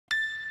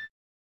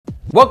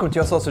Welcome to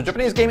your source of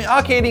Japanese gaming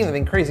arcading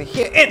living crazy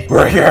here in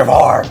We're here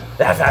for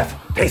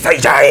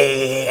FFTCG.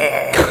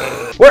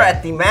 We're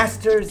at the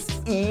Masters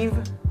Eve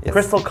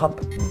Crystal Cup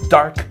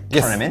Dark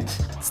Tournament.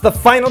 It's the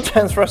final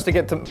chance for us to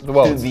get to the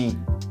world. To the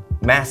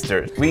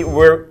Masters.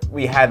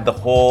 We had the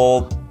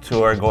whole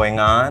tour going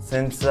on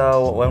since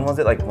when was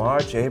it? Like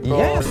March, April?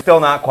 Yeah. We're still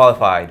not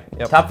qualified.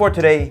 Yep. Top 4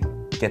 today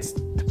gets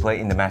to play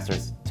in the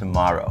Masters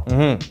tomorrow.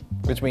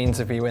 Which means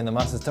if we win the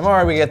Masters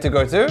tomorrow, we get to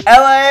go to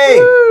LA!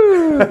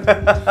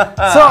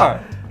 So,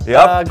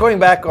 Yep. going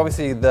back,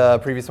 obviously the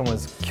previous one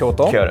was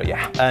Kyoto. Kyoto,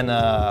 yeah. And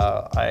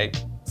I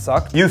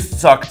sucked. You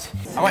sucked.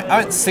 I went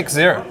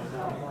 6-0.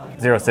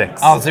 0-6.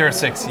 Oh,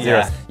 0-6,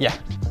 yeah. Yeah.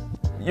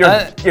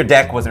 Your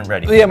deck wasn't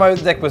ready. Yeah, my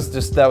deck was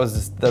just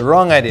the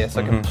wrong idea.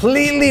 So I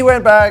completely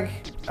went back.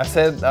 I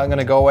said I'm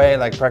gonna go away,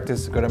 like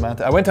practice, go to a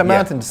mountain. I went to a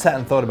mountain, just sat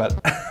and thought about it.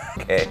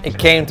 Okay. It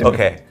came to me.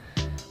 Okay.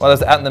 While I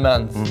was out in the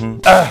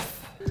mountains. Earth.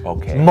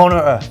 Okay. Mono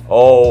Earth.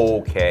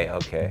 Okay,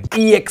 okay.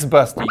 EX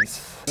Bursties.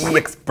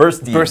 EX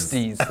Bursties.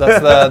 Bursties.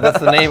 That's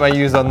the name I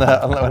use on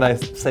when I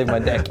save my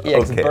deck.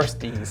 EX Okay.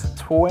 Bursties.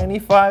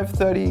 25,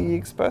 30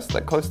 EX burst,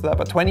 like close to that,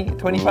 but 20,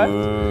 25.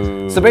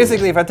 Ooh. So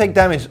basically, if I take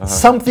damage,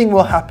 something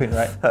will happen,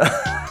 right?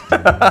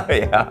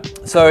 Yeah.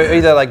 So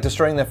either like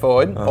destroying their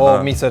forward,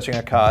 or me searching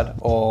a card,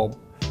 or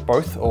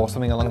both, or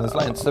something along those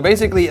lines. So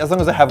basically, as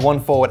long as I have one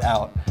forward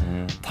out,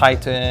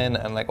 Titan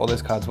and like all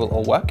those cards will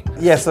all work.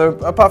 Yeah, so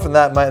apart from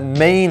that, my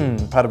main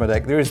part of my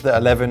deck, there is the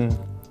 11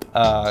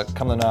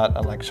 Kamlanat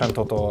and like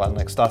Shantoto and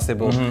like Star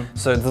Sibyl.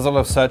 So there's a lot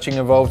of searching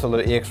involved, a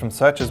lot of EX from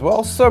search as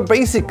well. So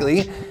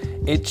basically,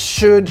 it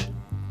should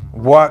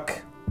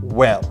work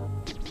well.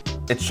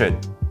 It should.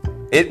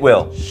 It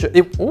will.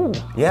 Ooh,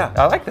 Yeah.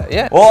 I like that,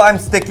 yeah. Well, I'm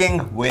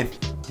sticking with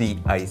the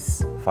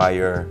Ice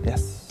Fire.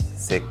 Yes.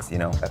 6, you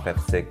know,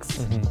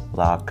 FF6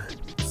 lock,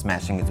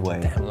 smashing its way.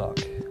 Damn lock.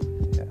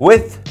 Yeah.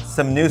 With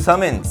some new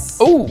summons.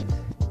 Ooh.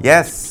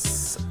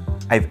 Yes,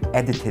 I've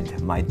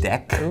edited my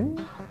deck.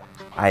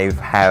 I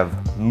have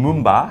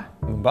Moomba.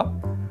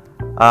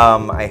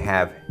 I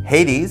have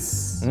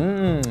Hades.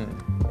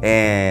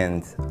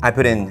 And I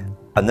put in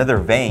another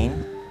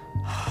Vein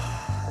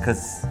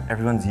because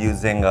everyone's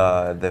using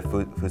the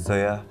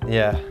Fusoya.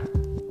 Yeah.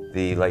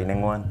 The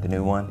lightning one, the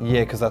new one. Yeah,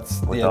 because that's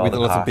With with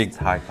lots of big.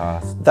 high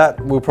cost. That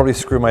will probably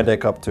screw my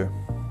deck up too,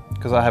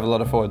 because I have a lot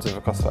of forwards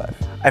over cost 5.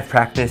 I've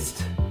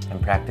practiced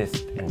and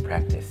practiced and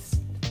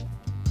practiced.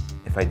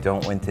 If I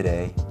don't win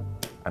today,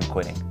 I'm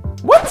quitting.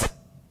 What?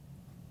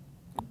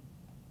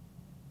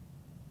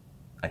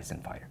 Ice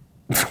and Fire.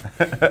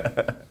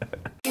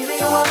 Giving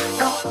you up,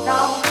 no,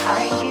 no,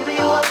 I ain't giving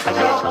you up. I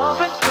get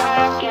over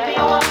try, giving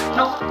you up,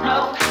 no,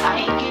 no, I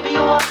ain't giving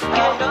you up.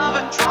 Get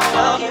over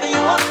try, giving you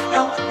up,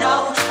 no,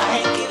 no, I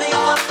ain't giving you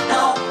up,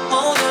 no,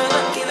 more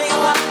than giving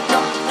you up, no,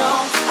 no,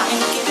 I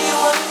ain't giving you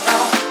up, no.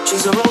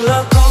 She's a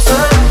roller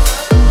coaster,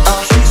 oh,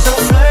 she's so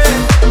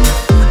flame.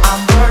 I'm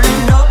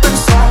burning up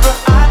inside, but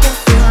I can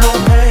feel no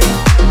pain.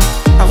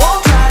 I won't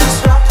try to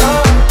stop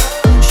her,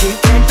 she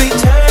can't be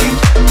tamed.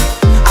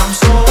 I'm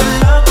so in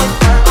love with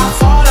her, I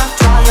fall and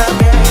try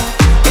again.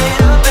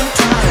 Get up and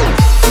try.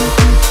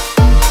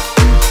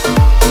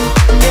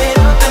 Get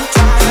up and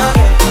try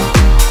again.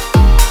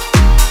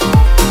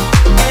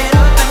 Get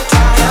up and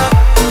try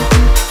again.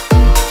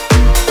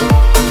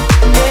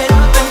 Get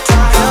up and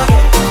try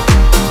again.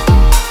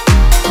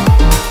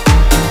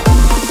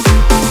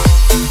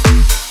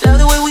 Love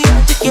the way we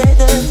are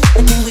together.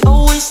 I think we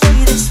always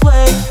stay this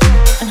way.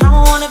 And I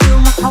wanna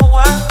build my whole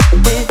world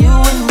with you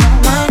and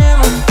my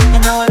never.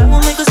 And our love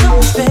will make us so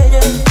much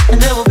better. And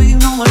there will be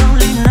no more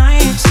lonely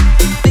nights.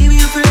 Baby,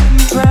 if you let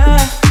me try,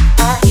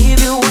 I give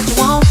you what you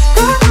want.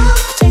 Girl, I'll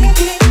take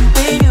it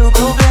when you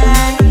go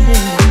blind.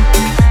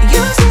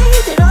 You say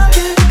that I'm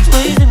just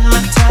wasting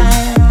my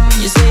time.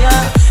 You say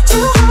I'm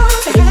too hard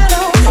to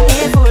handle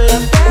and full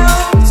of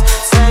doubts.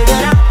 Say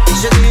that I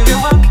should give you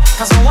up,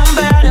 'cause I'm one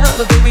better,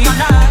 but baby, you're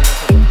not.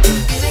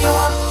 Giving you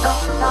up, no,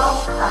 no,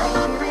 I ain't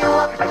giving you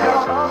up. I go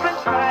over and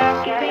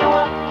try, giving you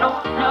up, no,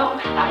 no,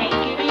 I ain't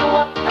giving you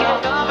up. Go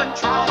over and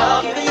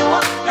try, giving you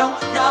up, no,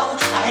 no,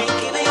 I ain't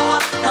giving you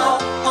up, no,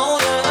 more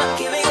than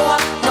giving you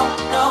up, no,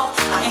 no,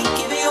 I ain't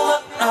giving you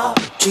up, no.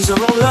 She's a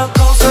roller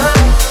coaster,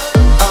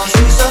 oh,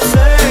 she's a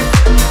flame.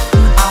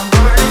 I'm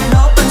burning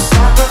up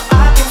inside, but I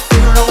can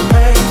feel no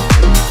pain.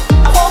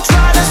 I won't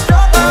try to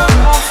stop her,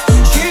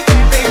 she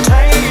can't be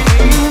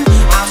tamed.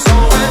 I'm so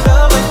in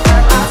love with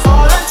her, I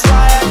fall and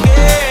try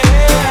again.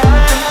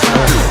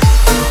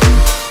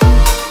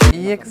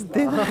 EX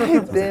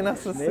denied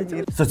us.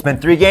 So it's been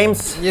 3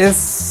 games.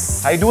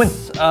 Yes. How you doing?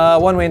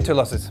 1 win, 2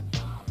 losses.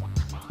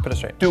 Put it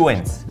straight. 2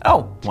 wins.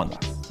 Oh, 1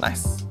 loss.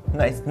 nice.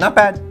 Nice. Not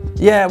bad.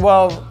 Yeah,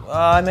 well,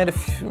 I made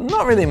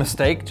not really a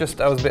mistake, just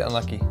I was a bit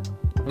unlucky.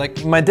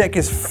 Like, my deck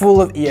is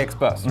full of EX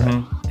bursts,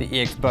 right? The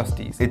EX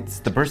bursties. It's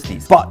the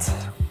Bursties. But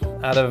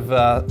out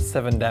of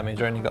 7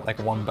 damage, I only got like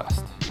 1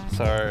 burst.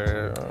 So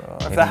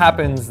if that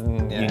happens,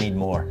 then yeah. You need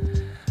more.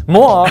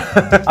 More?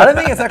 I don't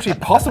think it's actually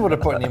possible to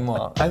put any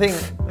more. I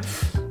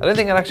don't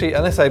think it actually,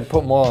 unless I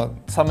put more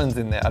summons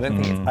in there, I don't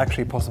think it's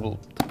actually possible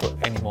to put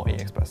any more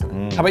EX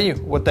person. How about you?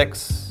 What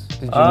decks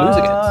did you lose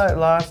against? I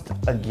lost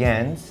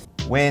against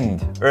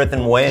Wind, Earth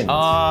and Wind.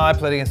 I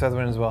played against Earth and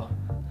Wind as well.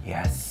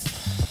 Yes.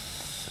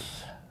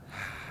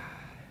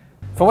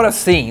 From what I've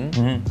seen,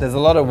 there's a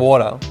lot of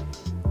water,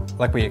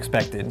 like we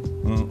expected.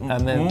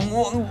 And then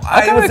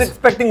I was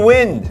expecting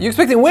Wind. You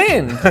expecting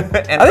Wind? And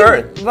I think,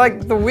 Earth.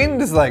 like the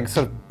Wind is like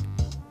sort of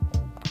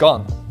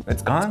gone.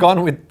 It's gone? It's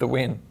gone with the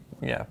wind.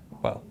 Yeah.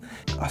 Well,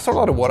 I saw a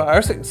lot of water. I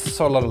also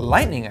saw a lot of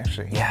lightning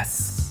actually.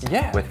 Yes.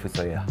 Yeah. With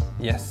Fusoya.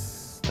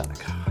 Yes. But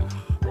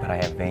I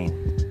have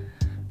Vayne.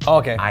 Oh,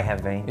 okay. I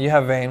have Vayne. You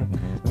have Vayne.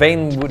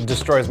 Vayne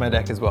destroys my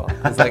deck as well.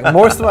 It's like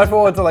most of my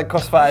forwards are like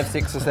cost 5,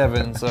 6, or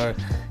 7. So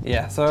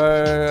yeah.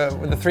 So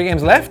with the 3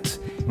 games left,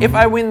 if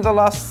I win the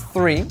last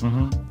 3,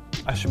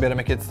 I should be able to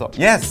make it stop.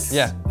 Yes.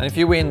 Yeah. And if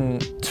you win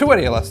 2 out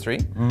of your last 3,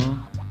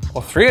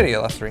 or 3 out of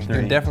your last 3,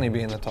 you'll definitely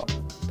be in the top.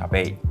 Top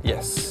 8.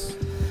 Yes.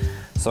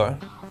 So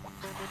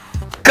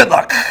good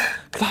luck.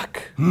 Good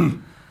luck.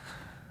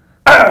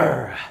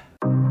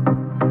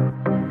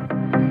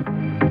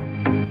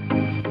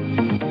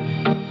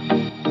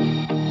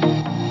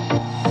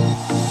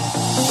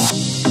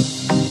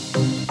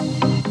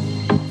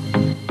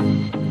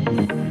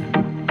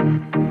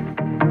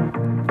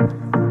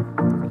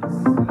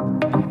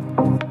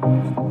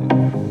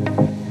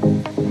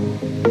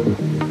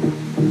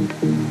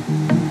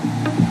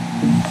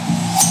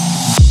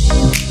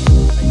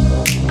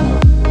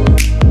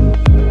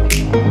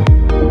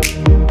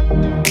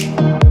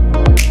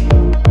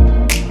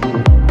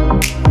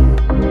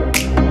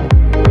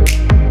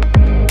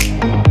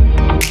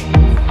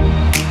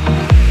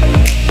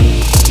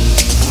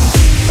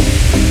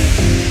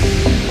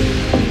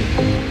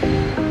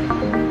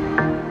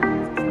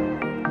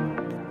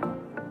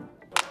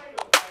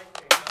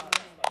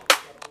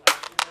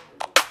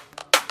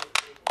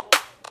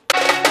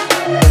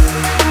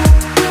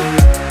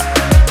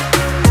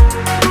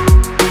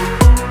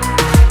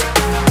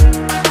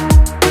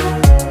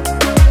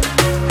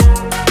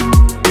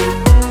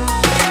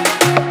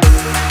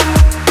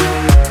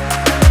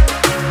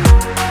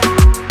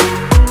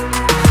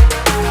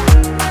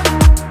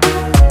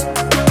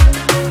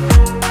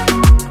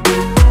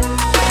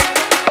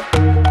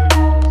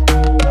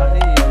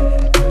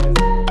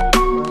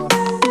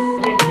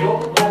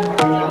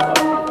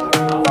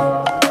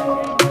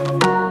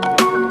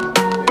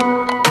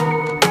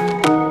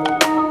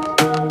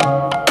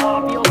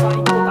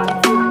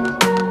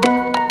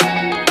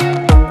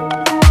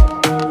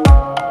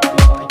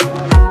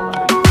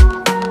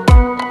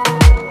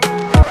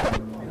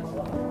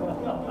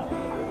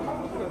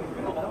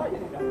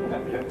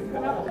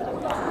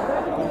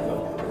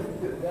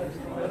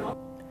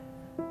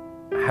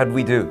 How'd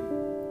we do?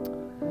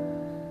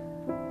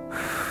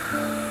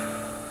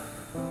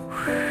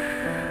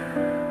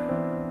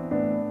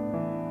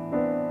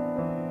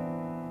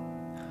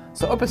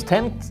 So Opus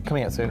 10 is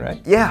coming out soon,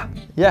 right? Yeah.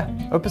 Yeah,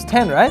 Opus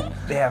 10, right?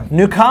 They have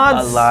new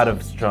cards. A lot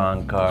of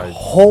strong cards.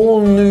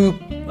 Whole new,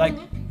 like,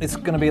 it's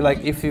gonna be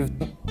like, if you've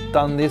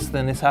done this,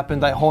 then this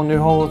happened, like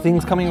whole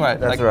things coming, right?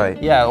 That's like,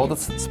 right. Yeah, all the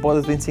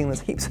spoilers been seeing, there's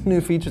heaps of new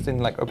features in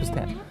like Opus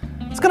 10.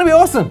 It's gonna be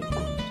awesome.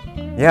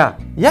 Yeah.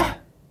 Yeah.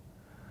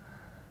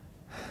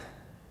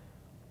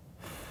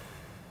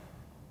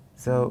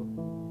 So,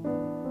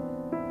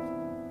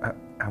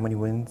 how many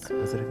wins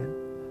was it again?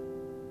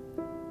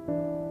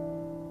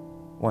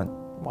 One.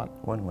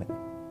 One win.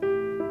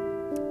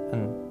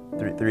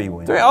 And three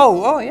wins.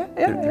 Oh, yeah.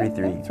 Three.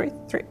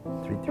 Three.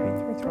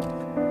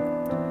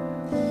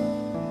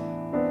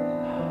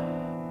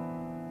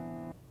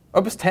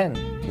 Opus 10.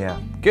 Yeah.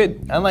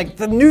 Good. And like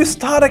the new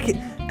starter kit,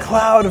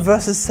 Cloud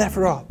versus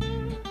Sephiroth.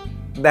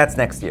 That's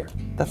next year.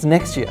 That's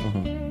next year.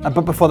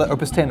 But before the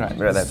Opus 10, right?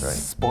 Yeah, that's right.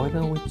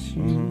 Spoiler, which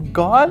you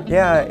got?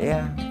 Yeah.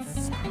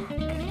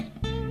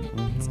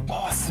 It's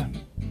awesome.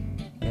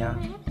 Yeah.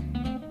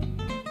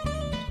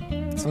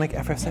 So make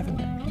FF7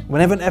 then.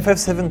 Whenever an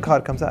FF7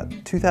 card comes out,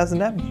 2,000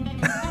 damage.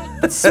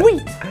 That's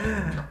sweet.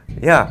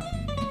 Yeah.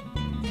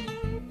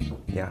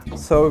 Yeah.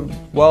 So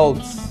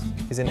Worlds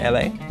is in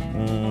LA.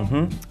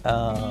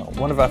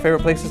 One of our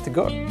favorite places to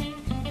go.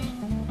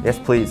 Yes,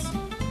 please.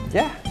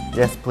 Yeah.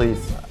 Yes, please.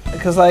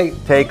 Because like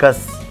Take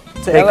us.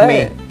 to Take LA.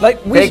 me.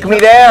 Like Take me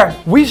there.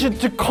 We should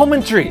do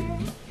commentary.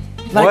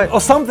 Like What? or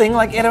something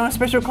like a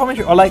special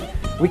commentary, or like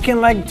we can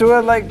like do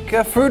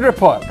a food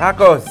report.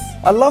 Tacos.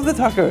 I love the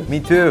tacos. Me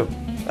too.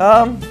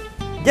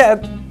 Yeah,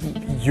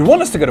 you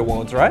want us to go to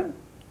Worlds, right?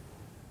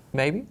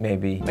 Maybe.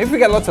 Maybe. Maybe if we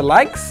get lots of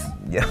likes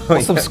Yeah.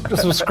 or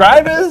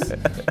subscribers,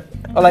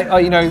 or like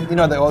you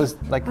know they always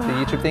like the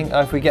YouTube thing.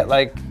 If we get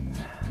like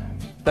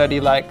 30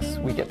 likes,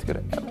 we get to go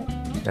to LA.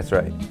 That's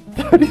right.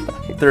 30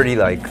 likes. 30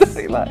 likes.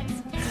 30 likes.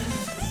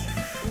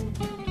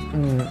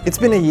 It's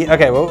been a year.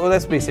 Okay, well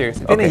let's be serious.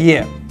 It's been a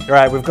year.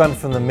 Right, we've gone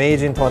from the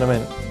Meijin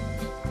tournament,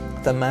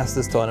 the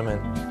Masters tournament.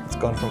 It's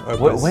gone from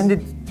Opus. When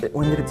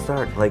did it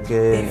start? Like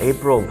in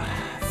April?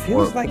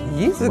 Feels like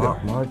years ago.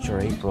 March or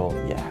April.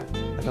 Yeah,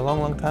 like a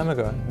long time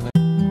ago.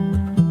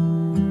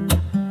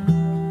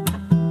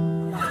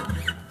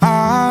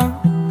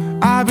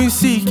 I've been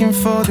seeking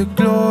for the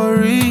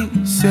glory.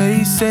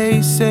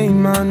 Say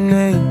my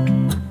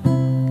name.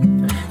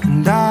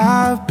 And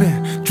I've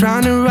been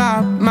trying to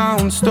write my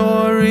own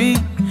story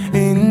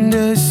in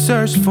the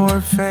search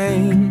for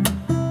fame.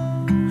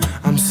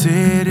 I'm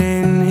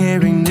sitting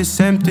here in this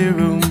empty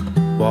room.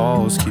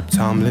 Walls keep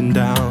tumbling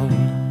down.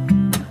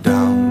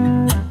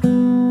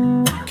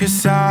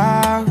 'Cause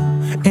I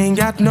ain't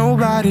got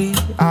nobody.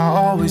 I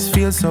always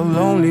feel so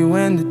lonely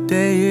when the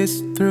day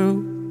is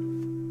through.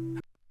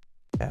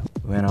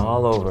 Went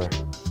all over.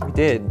 We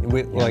did.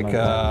 Like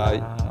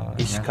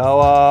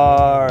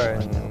Ishikawa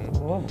and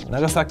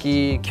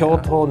Nagasaki,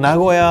 Kyoto,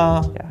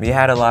 Nagoya. We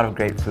had a lot of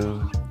great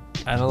food.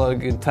 And a lot of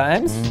good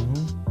times.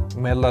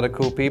 Met a lot of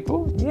cool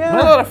people. Yeah.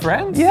 Met a lot of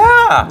friends.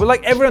 Yeah. We're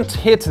like, everyone's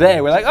here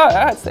today. We're like, oh,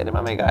 alright, stay to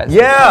Edamame, guys.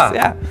 Yeah.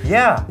 Yeah.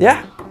 Yeah.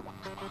 Yeah.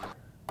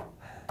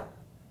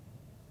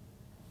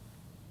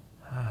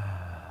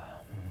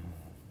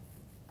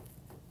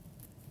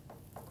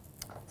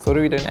 So what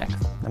do we do next?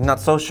 I'm not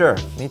so sure.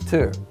 Me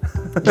too.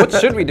 What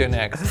should we do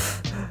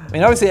next? I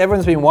mean, obviously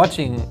everyone's been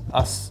watching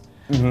us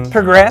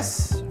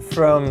progress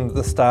from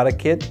the starter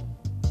kit,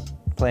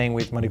 playing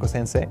with Mariko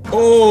Sensei.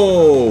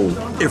 Oh,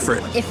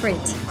 Ifrit.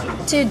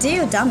 To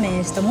do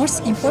damage, the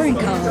most important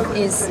card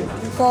is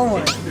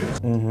forward.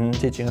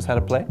 Teaching us how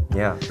to play.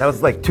 Yeah, that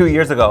was like 2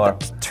 years ago.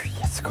 2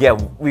 years ago. Yeah,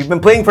 we've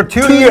been playing for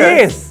 2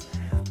 years.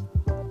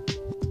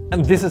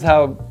 And this is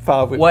how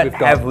far we've What gone.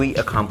 have we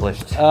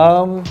accomplished?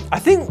 I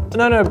think,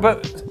 no,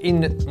 but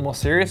in more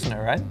serious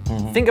note, right?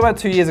 Think about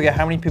 2 years ago,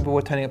 how many people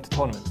were turning up to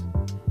tournaments?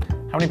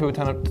 How many people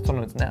turn up to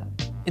tournaments now?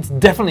 It's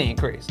definitely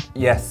increased.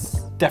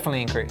 Yes.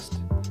 Definitely increased.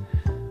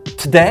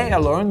 Today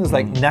alone, there's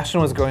like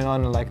nationals going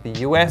on in like the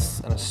US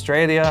and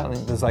Australia, and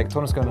there's like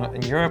tournaments going on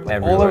in Europe,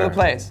 like all over the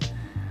place.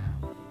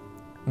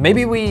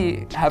 Maybe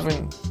we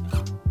haven't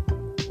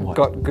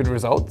got good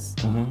results,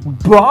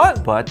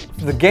 but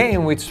the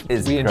game which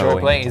we enjoy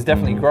playing is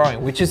definitely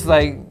growing, which is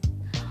like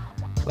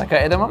our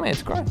Edamame,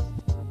 it's growing.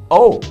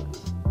 Oh,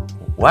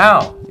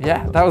 wow.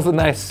 Yeah, that was a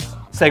nice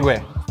segue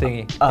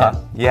thingy.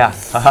 Yeah.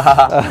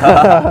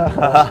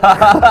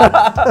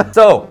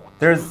 So,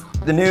 there's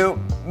the new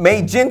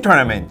Meijin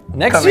tournament.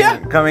 Next year?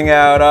 Coming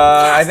out,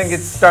 I think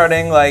it's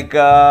starting like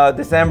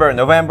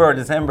November or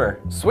December.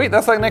 Sweet,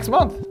 that's like next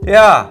month.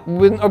 Yeah.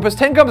 When Opus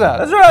 10 comes out.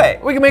 That's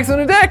right. We can make some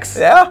new decks.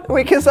 Yeah.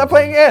 We can start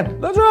playing again.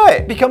 That's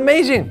right. Become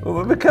Meijin.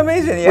 We'll become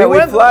Asian. Yeah, we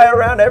went- fly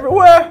around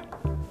everywhere.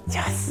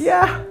 Yes.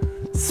 Yeah.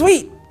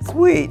 Sweet.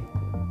 Sweet.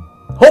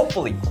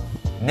 Hopefully,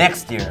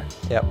 next year.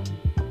 Yep.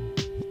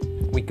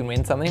 We can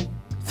win something.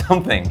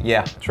 Something,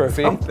 yeah.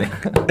 Trophy. Something.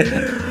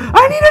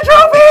 I need a